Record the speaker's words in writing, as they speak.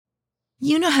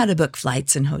You know how to book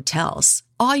flights and hotels.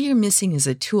 All you're missing is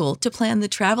a tool to plan the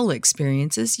travel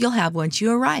experiences you'll have once you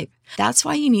arrive. That's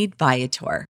why you need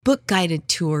Viator. Book guided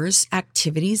tours,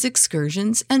 activities,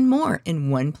 excursions, and more in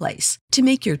one place to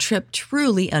make your trip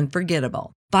truly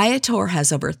unforgettable. Viator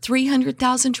has over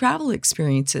 300,000 travel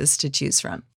experiences to choose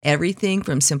from. Everything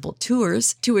from simple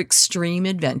tours to extreme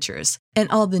adventures and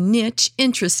all the niche,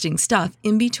 interesting stuff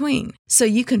in between. So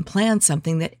you can plan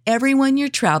something that everyone you're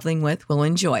traveling with will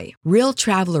enjoy. Real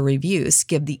traveler reviews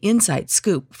give the inside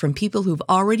scoop from people who've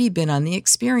already been on the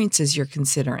experiences you're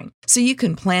considering. So you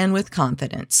can plan with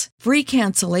confidence. Free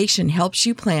cancellation helps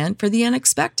you plan for the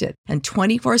unexpected. And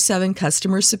 24/7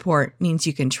 customer support means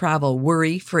you can travel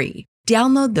worry-free.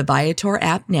 Download the Viator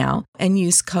app now and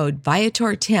use code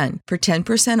Viator10 for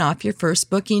 10% off your first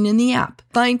booking in the app.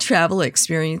 Find travel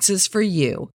experiences for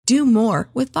you. Do more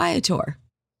with Viator.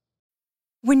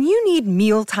 When you need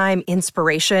mealtime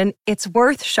inspiration, it's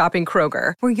worth shopping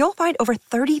Kroger, where you'll find over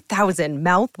 30,000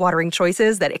 mouth-watering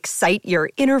choices that excite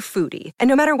your inner foodie. And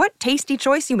no matter what tasty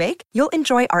choice you make, you'll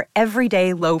enjoy our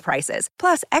everyday low prices,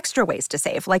 plus extra ways to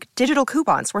save, like digital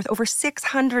coupons worth over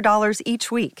 $600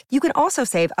 each week. You can also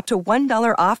save up to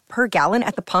 $1 off per gallon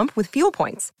at the pump with fuel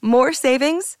points. More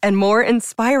savings and more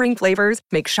inspiring flavors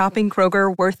make shopping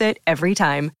Kroger worth it every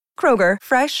time. Kroger,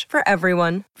 fresh for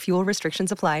everyone. Fuel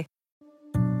restrictions apply.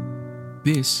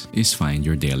 This is Find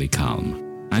Your Daily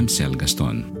Calm. I'm Sel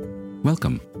Gaston.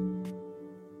 Welcome.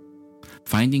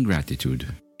 Finding Gratitude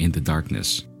in the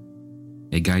Darkness,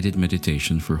 a guided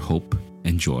meditation for hope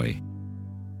and joy.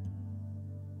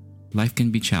 Life can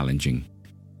be challenging,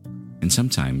 and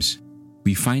sometimes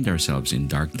we find ourselves in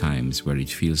dark times where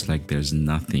it feels like there's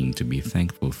nothing to be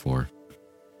thankful for.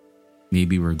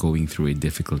 Maybe we're going through a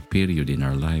difficult period in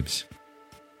our lives,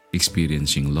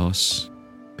 experiencing loss,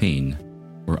 pain,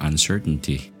 or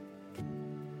uncertainty.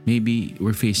 Maybe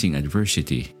we're facing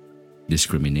adversity,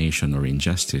 discrimination, or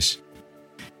injustice.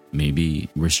 Maybe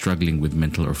we're struggling with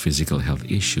mental or physical health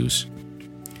issues,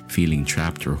 feeling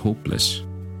trapped or hopeless.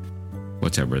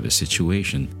 Whatever the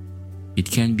situation,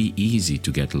 it can be easy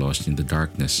to get lost in the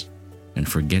darkness and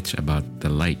forget about the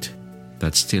light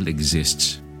that still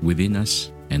exists within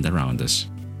us and around us.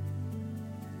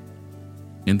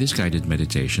 In this guided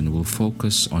meditation, we'll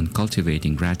focus on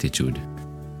cultivating gratitude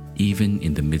even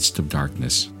in the midst of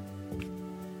darkness.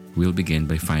 We'll begin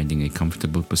by finding a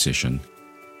comfortable position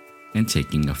and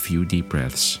taking a few deep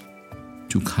breaths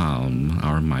to calm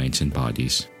our minds and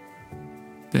bodies.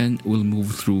 Then we'll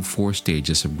move through 4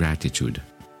 stages of gratitude,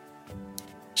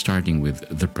 starting with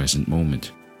the present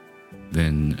moment,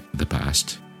 then the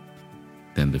past,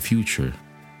 then the future,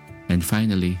 and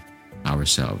finally,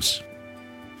 ourselves.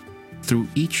 Through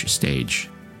each stage,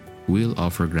 we'll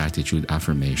offer gratitude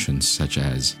affirmations such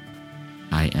as,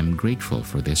 I am grateful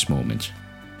for this moment.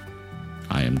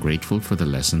 I am grateful for the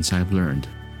lessons I've learned.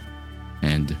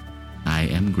 And I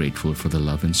am grateful for the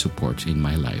love and support in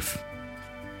my life.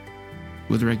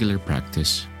 With regular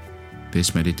practice,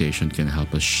 this meditation can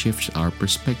help us shift our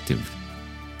perspective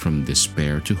from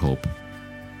despair to hope,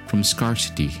 from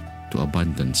scarcity to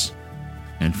abundance,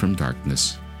 and from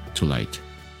darkness to light.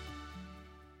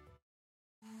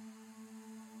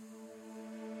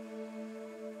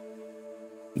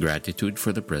 Gratitude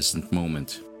for the present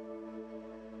moment.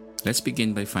 Let's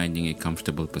begin by finding a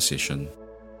comfortable position,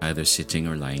 either sitting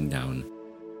or lying down,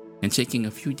 and taking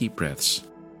a few deep breaths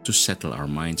to settle our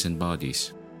minds and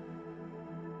bodies.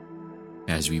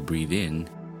 As we breathe in,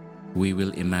 we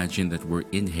will imagine that we're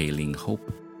inhaling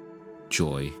hope,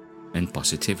 joy, and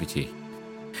positivity.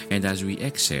 And as we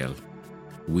exhale,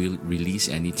 we'll release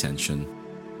any tension,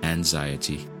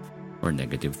 anxiety, or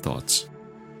negative thoughts.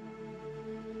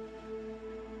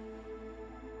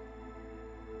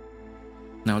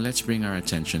 Now let's bring our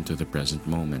attention to the present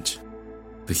moment,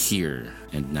 the here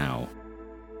and now.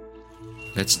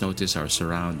 Let's notice our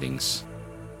surroundings,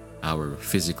 our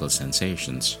physical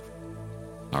sensations,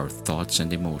 our thoughts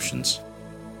and emotions.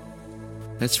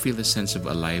 Let's feel a sense of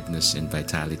aliveness and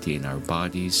vitality in our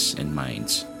bodies and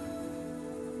minds.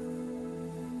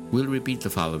 We'll repeat the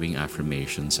following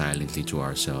affirmation silently to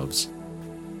ourselves,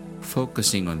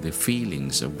 focusing on the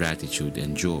feelings of gratitude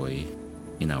and joy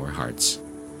in our hearts.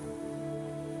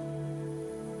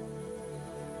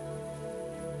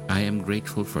 I am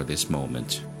grateful for this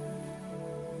moment.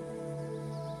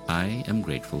 I am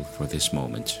grateful for this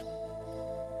moment.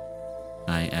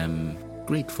 I am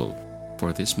grateful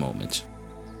for this moment.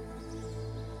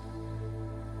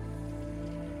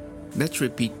 Let's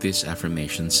repeat this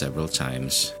affirmation several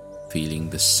times, feeling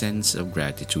the sense of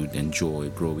gratitude and joy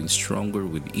growing stronger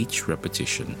with each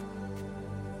repetition.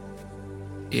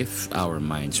 If our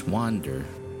minds wander,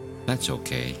 that's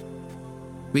okay.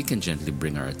 We can gently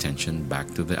bring our attention back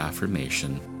to the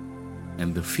affirmation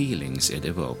and the feelings it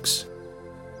evokes.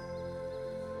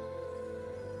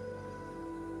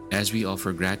 As we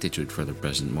offer gratitude for the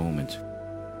present moment,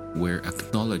 we're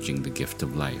acknowledging the gift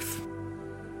of life,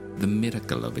 the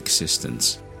miracle of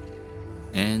existence,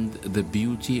 and the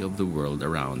beauty of the world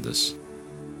around us.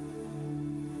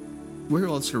 We're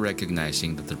also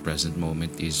recognizing that the present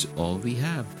moment is all we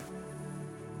have,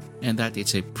 and that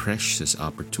it's a precious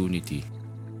opportunity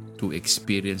to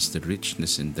experience the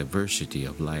richness and diversity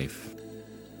of life.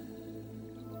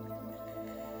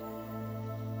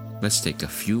 Let's take a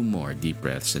few more deep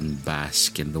breaths and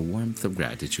bask in the warmth of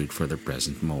gratitude for the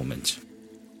present moment.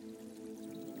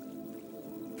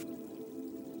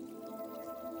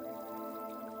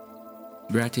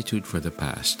 Gratitude for the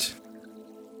past.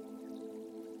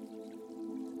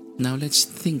 Now let's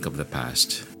think of the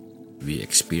past, the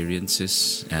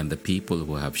experiences and the people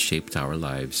who have shaped our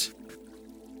lives.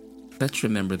 Let's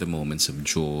remember the moments of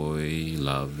joy,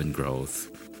 love, and growth,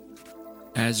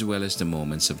 as well as the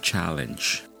moments of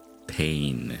challenge,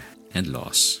 pain, and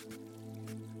loss.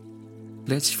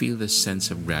 Let's feel the sense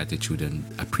of gratitude and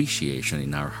appreciation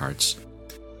in our hearts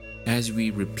as we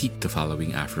repeat the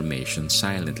following affirmation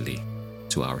silently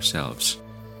to ourselves.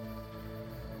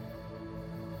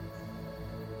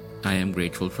 I am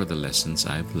grateful for the lessons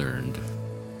I've learned.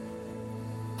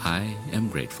 I am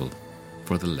grateful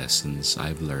for the lessons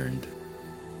I've learned.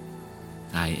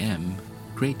 I am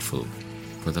grateful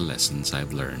for the lessons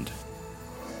I've learned.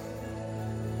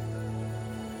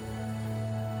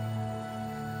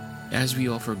 As we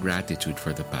offer gratitude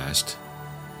for the past,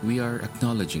 we are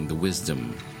acknowledging the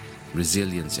wisdom,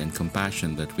 resilience, and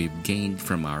compassion that we've gained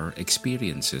from our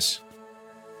experiences.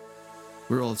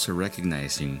 We're also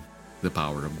recognizing the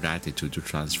power of gratitude to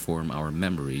transform our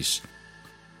memories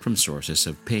from sources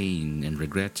of pain and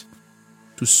regret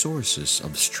to sources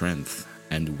of strength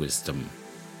and wisdom.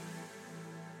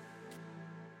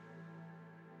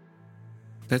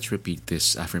 Let's repeat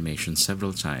this affirmation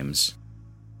several times,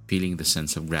 feeling the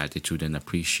sense of gratitude and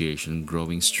appreciation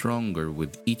growing stronger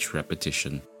with each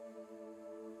repetition.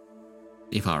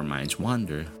 If our minds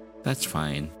wander, that's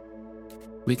fine.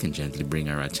 We can gently bring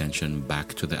our attention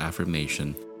back to the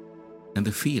affirmation and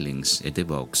the feelings it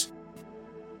evokes.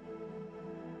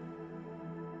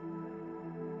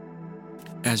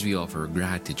 As we offer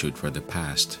gratitude for the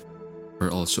past,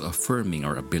 we're also affirming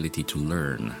our ability to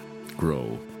learn,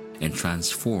 grow, and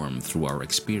transform through our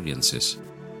experiences.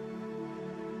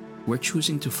 We're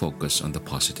choosing to focus on the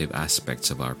positive aspects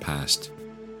of our past,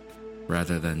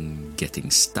 rather than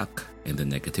getting stuck in the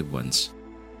negative ones.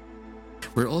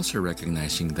 We're also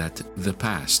recognizing that the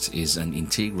past is an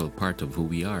integral part of who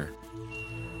we are,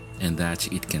 and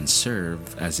that it can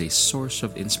serve as a source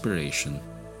of inspiration,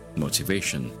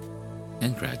 motivation,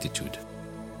 and gratitude.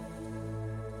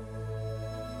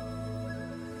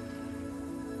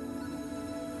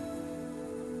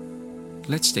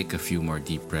 Let's take a few more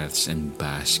deep breaths and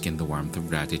bask in the warmth of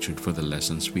gratitude for the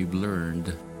lessons we've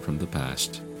learned from the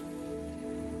past.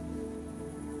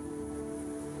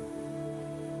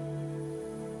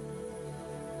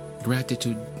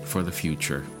 Gratitude for the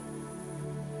future.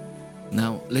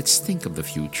 Now, let's think of the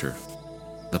future,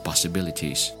 the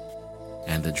possibilities,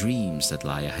 and the dreams that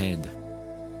lie ahead.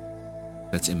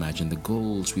 Let's imagine the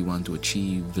goals we want to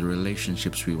achieve, the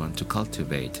relationships we want to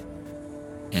cultivate,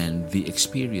 and the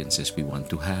experiences we want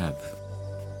to have.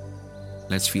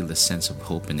 Let's feel the sense of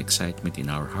hope and excitement in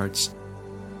our hearts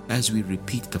as we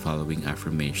repeat the following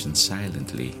affirmation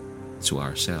silently to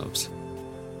ourselves.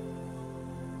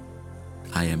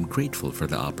 I am grateful for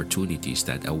the opportunities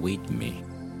that await me.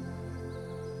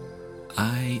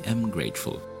 I am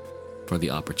grateful for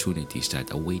the opportunities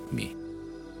that await me.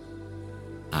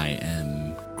 I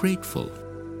am grateful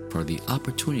for the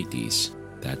opportunities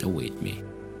that await me.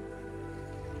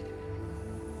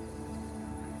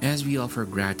 As we offer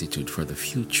gratitude for the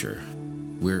future,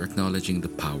 we're acknowledging the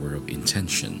power of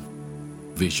intention,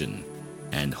 vision,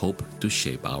 and hope to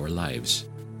shape our lives.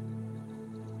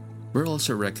 We're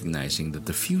also recognizing that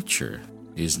the future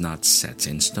is not set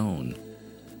in stone,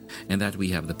 and that we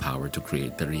have the power to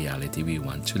create the reality we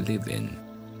want to live in.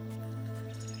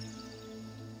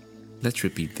 Let's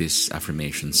repeat this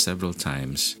affirmation several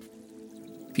times,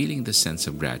 feeling the sense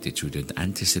of gratitude and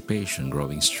anticipation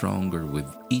growing stronger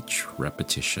with each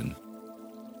repetition.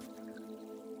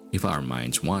 If our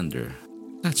minds wander,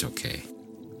 that's okay.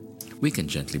 We can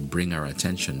gently bring our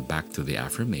attention back to the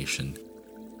affirmation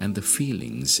and the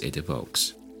feelings it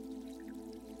evokes.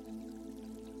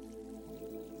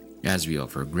 As we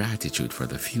offer gratitude for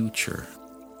the future,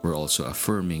 we're also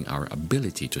affirming our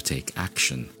ability to take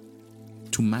action,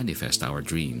 to manifest our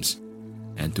dreams,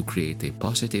 and to create a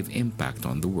positive impact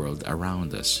on the world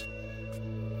around us.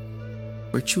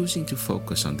 We're choosing to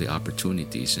focus on the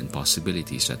opportunities and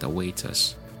possibilities that await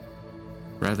us,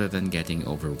 rather than getting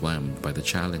overwhelmed by the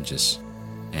challenges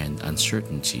and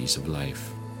uncertainties of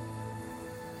life.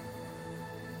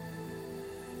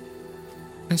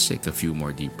 Let's take a few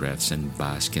more deep breaths and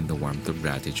bask in the warmth of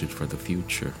gratitude for the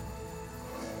future.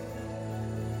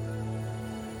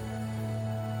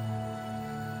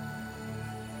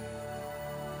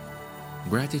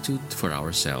 Gratitude for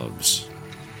ourselves.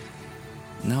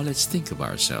 Now let's think of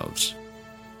ourselves,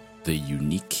 the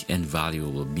unique and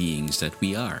valuable beings that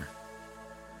we are.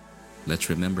 Let's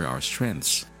remember our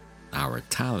strengths, our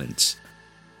talents,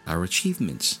 our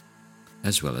achievements,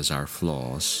 as well as our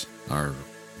flaws, our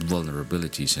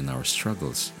vulnerabilities, and our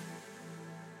struggles.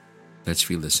 Let's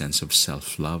feel the sense of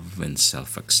self-love and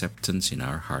self-acceptance in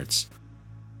our hearts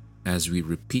as we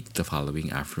repeat the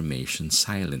following affirmation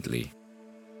silently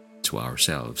to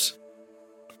ourselves.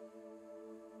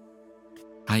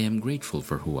 I am grateful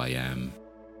for who I am.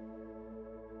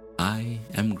 I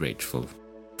am grateful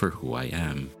for who I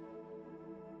am.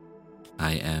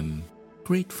 I am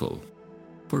grateful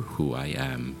for who I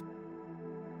am.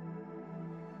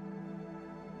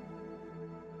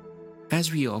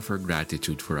 As we offer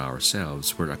gratitude for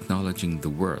ourselves, we're acknowledging the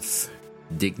worth,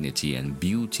 dignity, and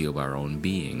beauty of our own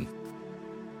being.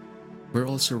 We're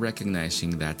also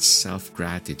recognizing that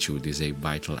self-gratitude is a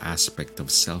vital aspect of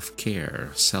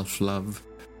self-care, self-love,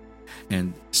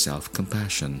 and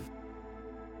self-compassion.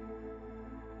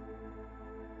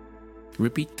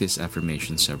 Repeat this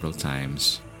affirmation several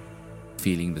times,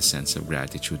 feeling the sense of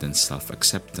gratitude and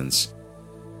self-acceptance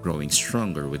growing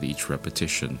stronger with each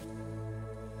repetition.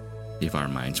 If our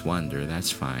minds wander,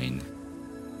 that's fine.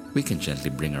 We can gently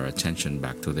bring our attention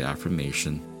back to the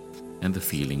affirmation and the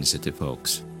feelings it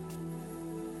evokes.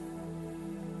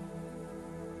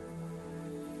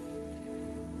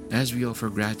 As we offer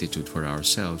gratitude for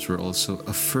ourselves, we're also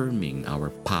affirming our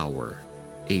power,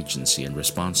 agency, and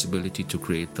responsibility to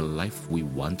create the life we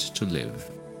want to live.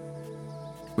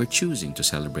 We're choosing to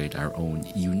celebrate our own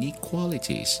unique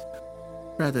qualities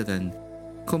rather than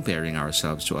comparing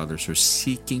ourselves to others or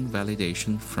seeking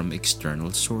validation from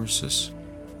external sources.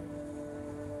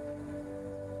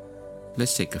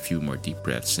 Let's take a few more deep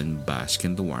breaths and bask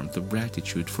in the warmth of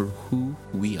gratitude for who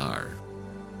we are.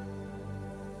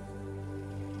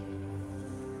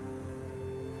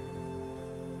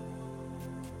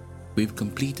 We've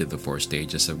completed the 4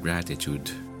 stages of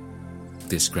gratitude,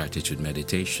 this gratitude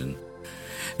meditation,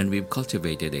 and we've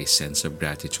cultivated a sense of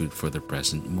gratitude for the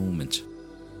present moment,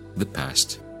 the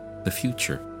past, the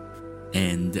future,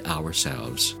 and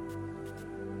ourselves.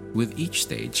 With each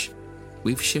stage,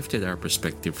 we've shifted our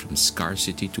perspective from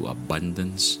scarcity to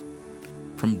abundance,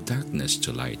 from darkness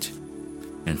to light,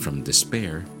 and from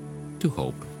despair to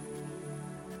hope.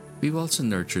 We've also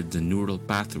nurtured the neural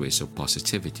pathways of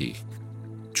positivity,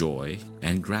 joy,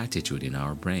 and gratitude in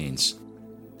our brains,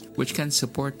 which can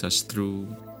support us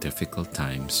through difficult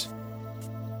times.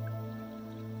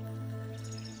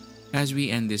 As we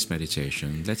end this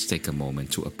meditation, let's take a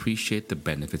moment to appreciate the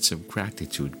benefits of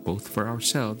gratitude both for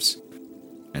ourselves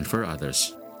and for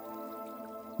others.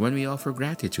 When we offer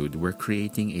gratitude, we're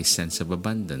creating a sense of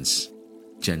abundance,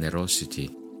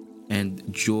 generosity, and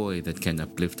joy that can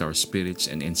uplift our spirits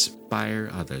and inspire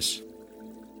others.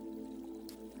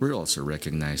 We're also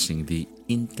recognizing the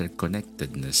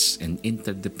interconnectedness and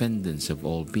interdependence of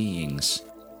all beings,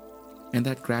 and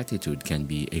that gratitude can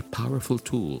be a powerful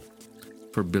tool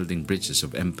for building bridges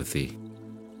of empathy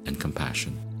and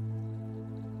compassion.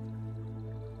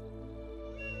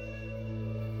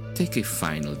 Take a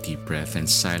final deep breath and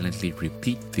silently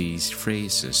repeat these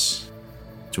phrases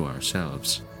to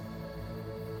ourselves.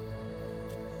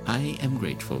 I am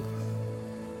grateful.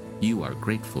 You are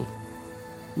grateful.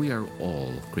 We are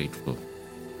all grateful.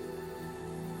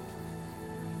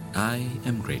 I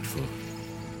am grateful.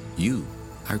 You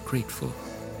are grateful.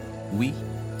 We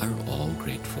are all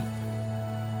grateful.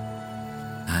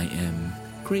 I am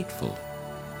grateful.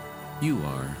 You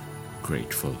are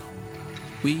grateful.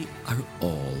 We are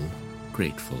all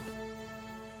grateful.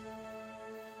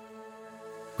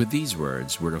 With these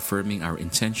words, we're affirming our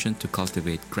intention to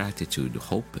cultivate gratitude,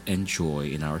 hope, and joy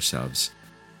in ourselves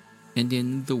and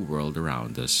in the world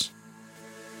around us.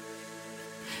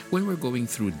 When we're going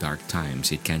through dark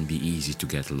times, it can be easy to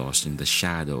get lost in the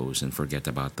shadows and forget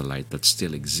about the light that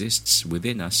still exists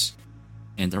within us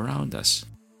and around us.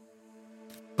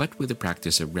 But with the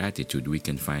practice of gratitude, we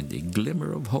can find a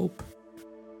glimmer of hope,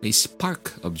 a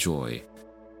spark of joy,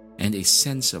 and a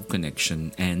sense of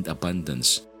connection and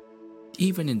abundance,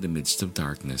 even in the midst of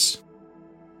darkness.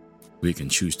 We can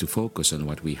choose to focus on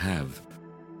what we have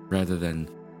rather than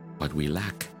what we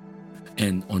lack,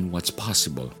 and on what's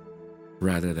possible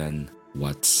rather than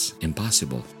what's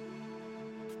impossible.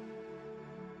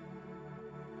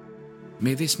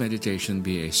 May this meditation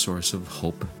be a source of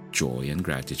hope, joy, and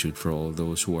gratitude for all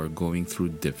those who are going through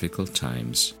difficult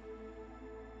times.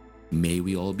 May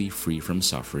we all be free from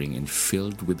suffering and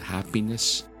filled with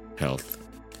happiness, health,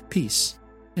 peace,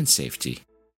 and safety.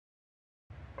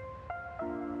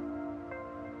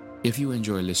 If you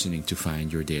enjoy listening to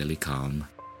Find Your Daily Calm,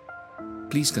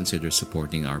 please consider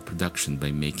supporting our production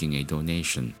by making a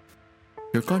donation.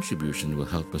 Your contribution will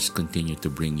help us continue to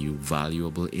bring you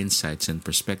valuable insights and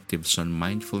perspectives on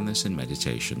mindfulness and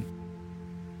meditation.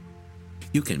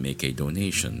 You can make a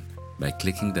donation by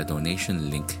clicking the donation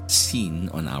link seen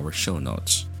on our show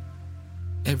notes.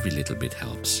 Every little bit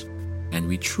helps, and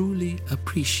we truly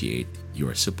appreciate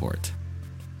your support.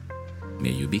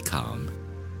 May you be calm,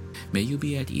 may you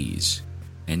be at ease,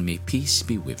 and may peace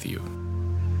be with you.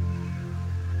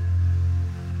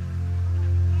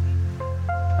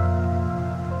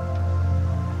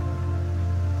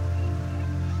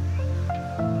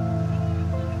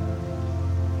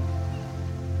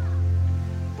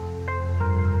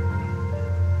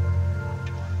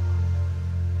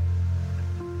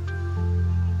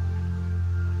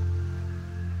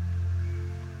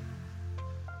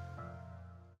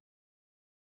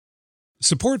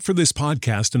 Support for this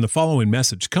podcast and the following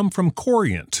message come from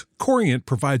Corient. Corient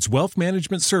provides wealth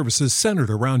management services centered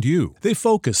around you. They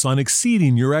focus on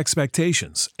exceeding your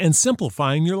expectations and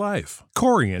simplifying your life.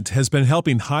 Corient has been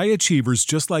helping high achievers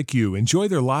just like you enjoy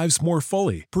their lives more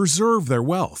fully, preserve their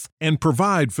wealth, and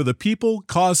provide for the people,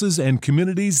 causes, and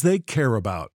communities they care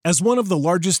about. As one of the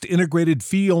largest integrated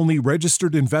fee-only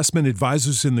registered investment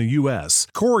advisors in the U.S.,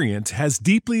 Corient has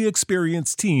deeply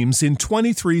experienced teams in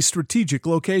 23 strategic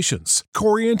locations.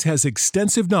 Corient has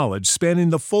extensive knowledge spanning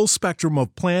the full spectrum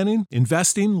of planning,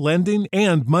 investing, lending,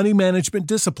 and money management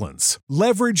disciplines.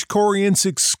 Leverage Corient's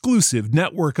exclusive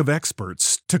network of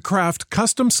experts to craft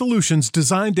custom solutions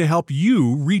designed to help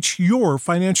you reach your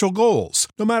financial goals,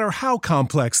 no matter how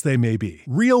complex they may be.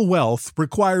 Real wealth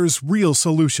requires real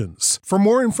solutions. For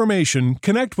more information,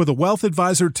 connect with a wealth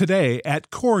advisor today at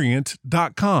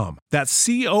Corient.com. That's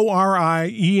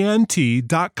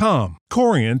Corient.com.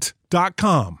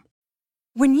 Corient.com.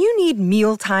 When you need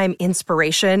mealtime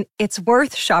inspiration, it's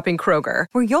worth shopping Kroger,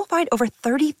 where you'll find over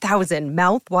 30,000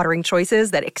 mouth-watering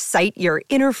choices that excite your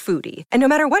inner foodie. And no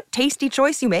matter what tasty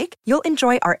choice you make, you'll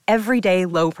enjoy our everyday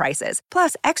low prices,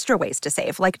 plus extra ways to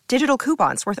save, like digital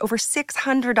coupons worth over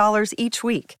 $600 each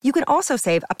week. You can also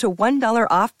save up to $1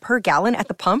 off per gallon at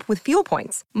the pump with fuel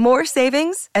points. More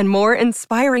savings and more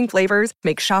inspiring flavors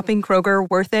make shopping Kroger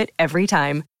worth it every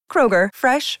time. Kroger,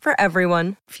 fresh for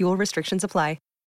everyone. Fuel restrictions apply.